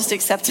might as well just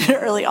accept it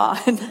early on.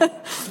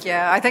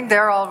 Yeah, I think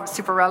they're all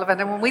super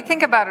relevant. And when we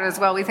think about it as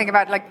well, we think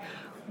about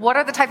what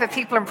are the type of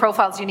people and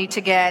profiles you need to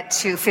get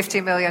to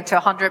 50 million to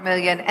 100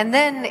 million? And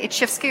then it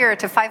shifts gear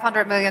to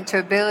 500 million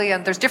to 1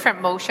 billion. There's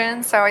different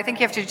motions. So I think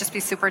you have to just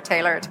be super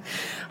tailored.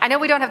 I know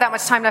we don't have that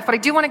much time left, but I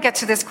do want to get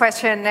to this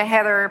question,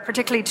 Heather,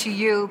 particularly to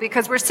you,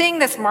 because we're seeing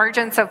this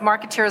emergence of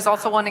marketeers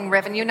also wanting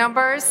revenue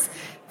numbers.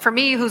 For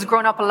me, who's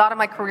grown up a lot of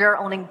my career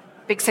owning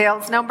big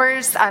sales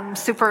numbers, I'm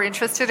super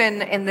interested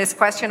in this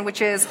question, which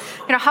is,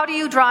 how do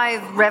you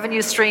drive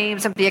revenue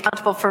streams and be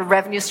accountable for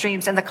revenue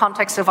streams in the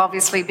context of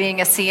obviously being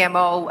a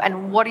CMO?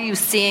 And what are you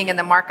seeing in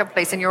the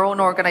marketplace in your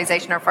own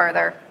organization or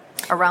further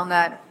around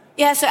that?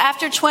 Yeah, so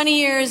after 20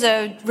 years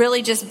of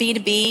really just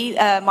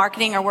B2B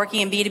marketing or working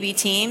in B2B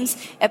teams,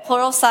 at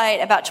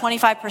Pluralsight, about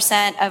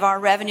 25% of our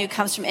revenue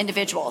comes from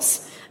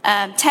individuals.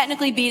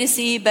 Technically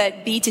B2C,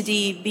 but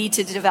B2D, B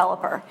to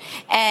developer.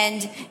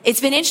 And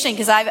it's been interesting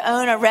because I've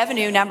owned a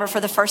revenue number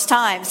for the first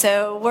time.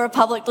 So we're a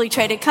publicly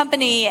traded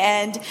company,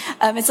 and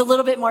it's a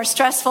little bit more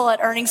stressful at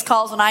earnings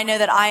calls when I know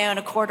that I own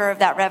a quarter of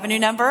that revenue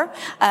number.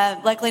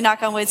 Luckily,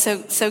 knock on wood, so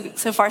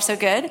far so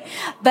good.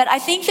 But I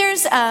think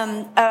there's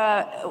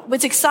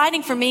what's exciting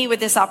exciting for me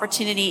with this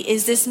opportunity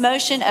is this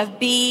motion of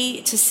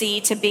B to C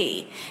to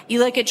B. You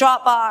look at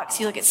Dropbox,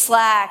 you look at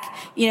Slack,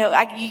 you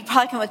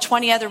probably come up with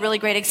 20 other really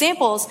great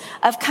examples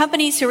of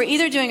companies who are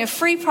either doing a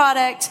free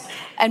product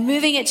and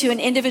moving it to an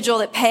individual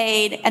that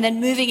paid and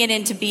then moving it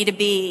into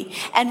B2B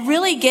and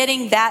really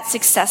getting that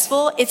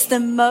successful. It's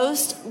the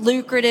most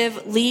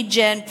lucrative lead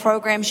gen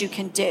programs you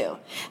can do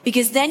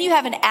because then you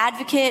have an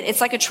advocate. It's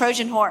like a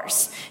Trojan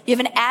horse. You have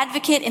an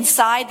advocate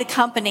inside the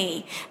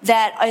company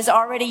that is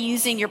already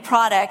using your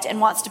product and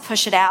wants to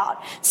push it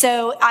out.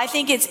 So I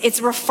think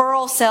it's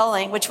referral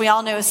selling, which we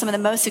all know is some of the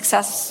most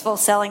successful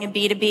selling in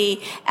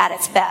B2B at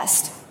its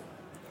best.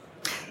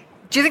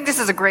 Do you think this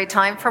is a great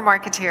time for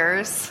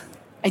marketeers?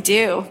 I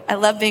do. I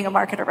love being a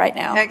marketer right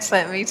now.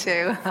 Excellent. Me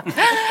too.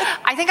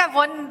 I think I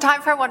have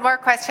time for one more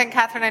question.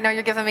 Catherine, I know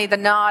you're giving me the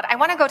nod. I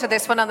want to go to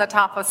this one on the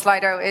top of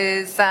Slido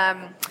is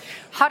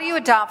how do you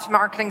adopt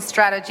marketing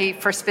strategy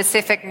for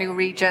specific new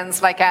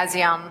regions like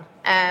ASEAN?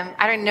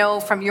 I don't know,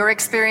 from your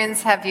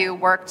experience, have you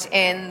worked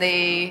in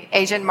the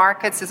Asian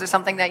markets? Is there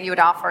something that you would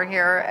offer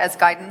here as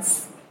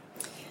guidance?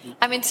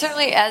 I mean,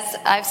 certainly as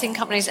I've seen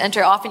companies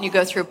enter, often you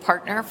go through a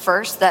partner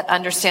first that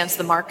understands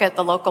the market,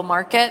 the local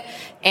market.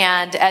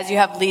 And as you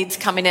have leads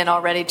coming in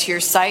already to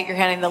your site, you're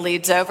handing the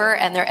leads over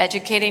and they're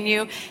educating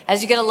you.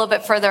 As you get a little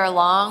bit further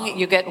along,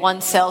 you get one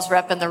sales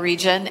rep in the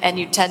region and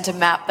you tend to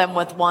map them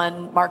with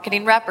one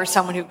marketing rep or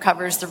someone who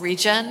covers the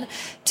region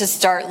to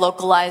start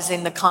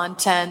localizing the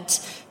content.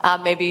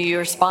 Maybe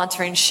you're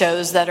sponsoring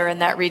shows that are in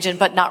that region,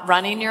 but not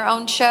running your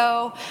own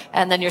show.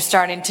 And then you're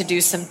starting to do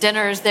some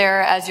dinners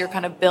there as you're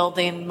kind of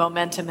building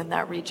momentum in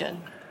that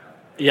region.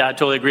 Yeah, I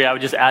totally agree. I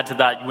would just add to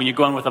that, when you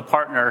go in with a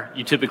partner,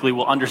 you typically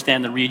will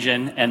understand the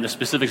region and the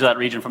specifics of that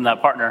region from that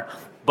partner,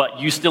 but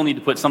you still need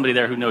to put somebody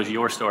there who knows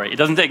your story. It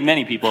doesn't take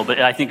many people, but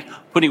I think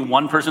putting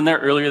one person there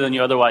earlier than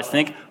you otherwise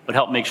think would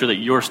help make sure that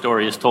your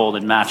story is told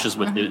and matches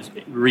with the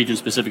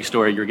region-specific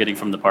story you're getting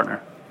from the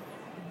partner.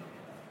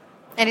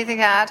 Anything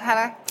to add,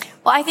 Heather?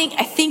 Well, I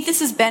think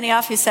this is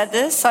Benioff who said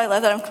this, so I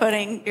love that I'm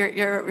quoting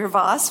your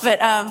boss. But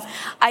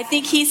I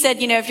think he said,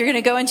 if you're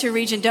going to go into a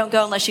region, don't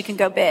go unless you can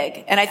go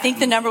big. And I think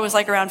the number was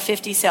like around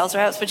 50 sales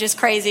reps, which is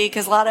crazy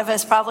because a lot of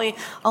us probably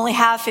only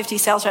have 50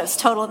 sales reps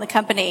total in the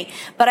company.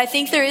 But I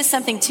think there is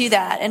something to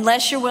that.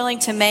 Unless you're willing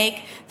to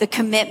make the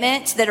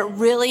commitment that it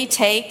really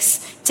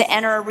takes to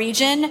enter a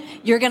region,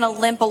 you're going to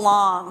limp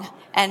along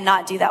and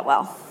not do that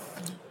well.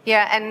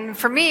 Yeah, and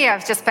for me,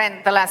 I've just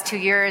spent the last 2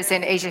 years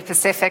in Asia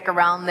Pacific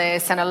around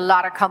this, and a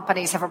lot of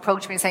companies have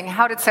approached me saying,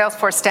 how did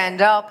Salesforce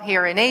stand up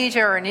here in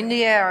Asia or in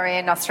India or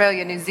in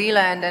Australia, New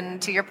Zealand?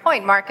 And to your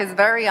point, Mark is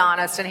very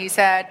honest, and he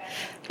said,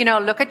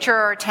 look at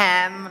your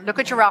TAM, look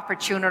at your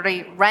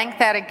opportunity, rank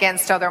that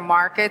against other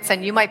markets,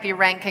 and you might be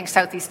ranking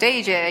Southeast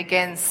Asia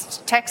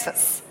against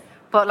Texas.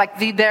 But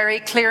be very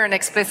clear and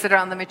explicit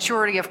on the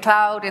maturity of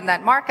cloud in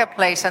that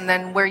marketplace and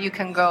then where you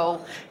can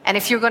go. And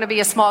if you're going to be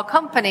a small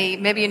company,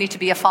 maybe you need to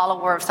be a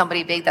follower of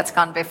somebody big that's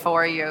gone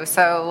before you.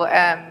 So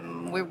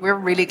we're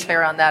really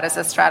clear on that as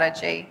a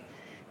strategy.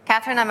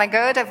 Catherine, am I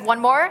good? I have one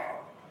more?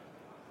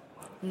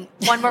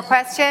 One more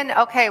question?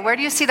 Okay, where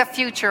do you see the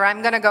future?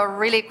 I'm going to go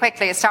really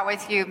quickly. I'll start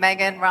with you,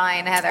 Megan,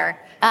 Ryan, Heather.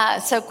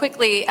 So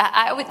quickly,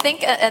 I would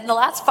think in the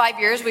last 5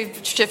 years, we've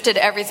shifted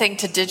everything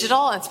to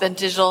digital. It's been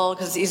digital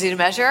because it's easy to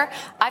measure.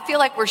 I feel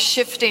like we're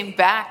shifting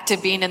back to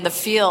being in the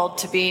field,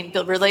 to being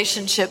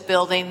relationship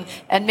building.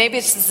 And maybe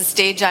it's just the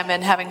stage I'm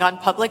in, having gone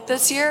public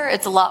this year.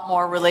 It's a lot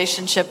more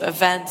relationship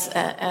events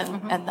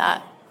and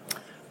that.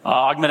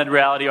 Augmented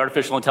reality,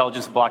 artificial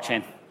intelligence, and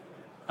blockchain.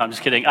 I'm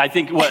just kidding. I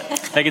think what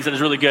Megan said is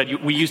really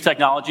good. We use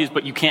technologies,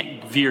 but you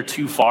can't veer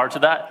too far to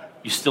that.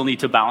 You still need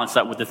to balance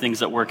that with the things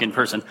that work in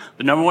person.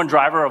 The number one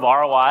driver of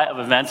ROI, of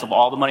events, of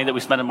all the money that we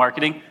spend in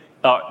marketing,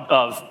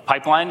 of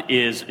pipeline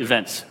is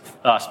events,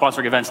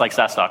 sponsoring events like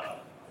SaaStock.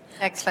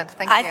 Excellent.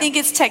 Thank you. I think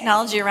it's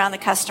technology around the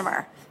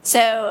customer.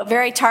 So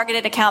very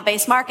targeted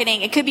account-based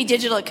marketing. It could be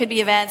digital, it could be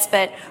events,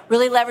 but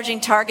really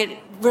leveraging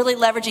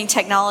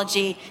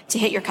technology to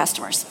hit your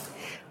customers.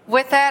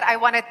 With that, I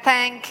want to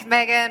thank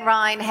Megan,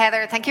 Ryan,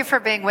 Heather. Thank you for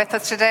being with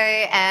us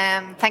today.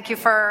 And thank you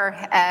for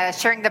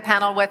sharing the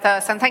panel with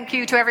us. And thank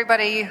you to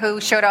everybody who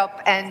showed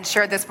up and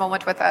shared this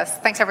moment with us.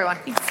 Thanks, everyone.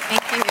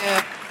 Thank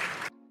you.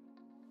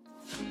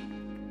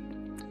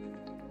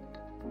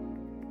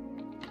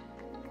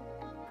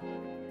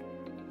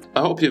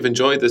 I hope you've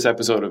enjoyed this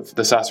episode of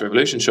the SaaS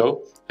Revolution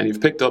Show and you've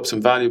picked up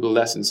some valuable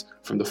lessons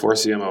from the 4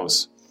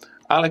 CMOs.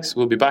 Alex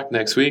will be back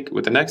next week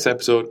with the next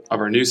episode of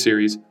our new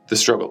series, The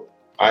Struggle.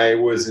 I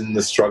was in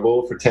the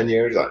struggle for 10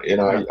 years. I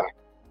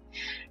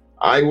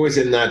was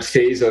in that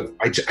phase of,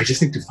 I just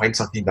need to find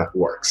something that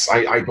works.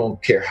 I don't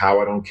care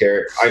how, I don't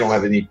care. I don't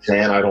have any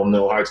plan. I don't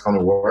know how it's going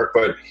to work,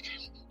 but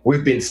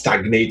we've been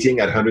stagnating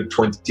at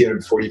 120,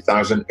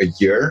 140,000 a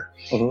year.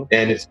 Mm-hmm.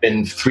 And it's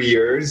been 3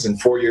 years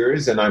and 4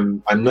 years. And I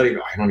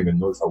don't even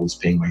know if I was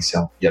paying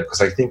myself yet,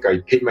 because I think I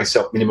paid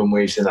myself minimum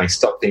wage and I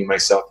stopped paying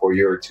myself for a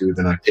year or two.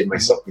 Then I paid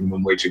myself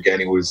minimum wage again.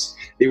 It was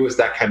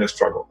that kind of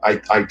struggle.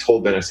 I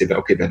told Ben, I said,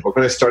 okay, Ben, we're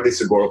going to start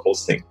this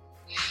Agorables thing.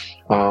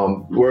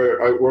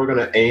 We're going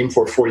to aim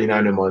for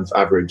 $49 a month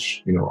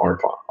average,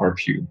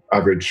 RPU,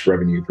 average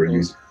revenue per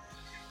user.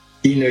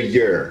 In a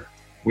year,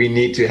 we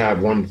need to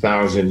have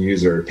 1,000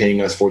 users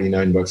paying us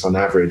 $49 on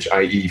average,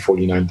 i.e.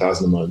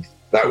 $49,000 a month.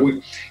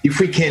 If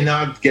we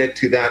cannot get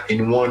to that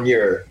in 1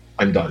 year,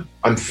 I'm done.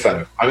 I'm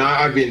fed up.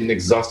 I've been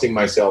exhausting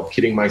myself,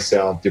 kidding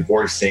myself,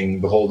 divorcing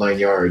the whole 9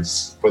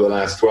 yards for the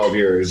last 12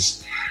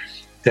 years,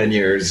 10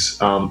 years.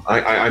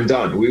 I'm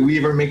done. We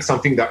either make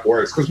something that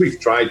works, because we've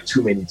tried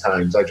too many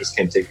times. I just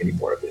can't take any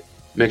more of it.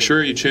 Make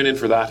sure you tune in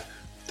for that.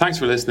 Thanks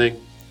for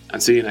listening,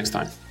 and see you next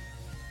time.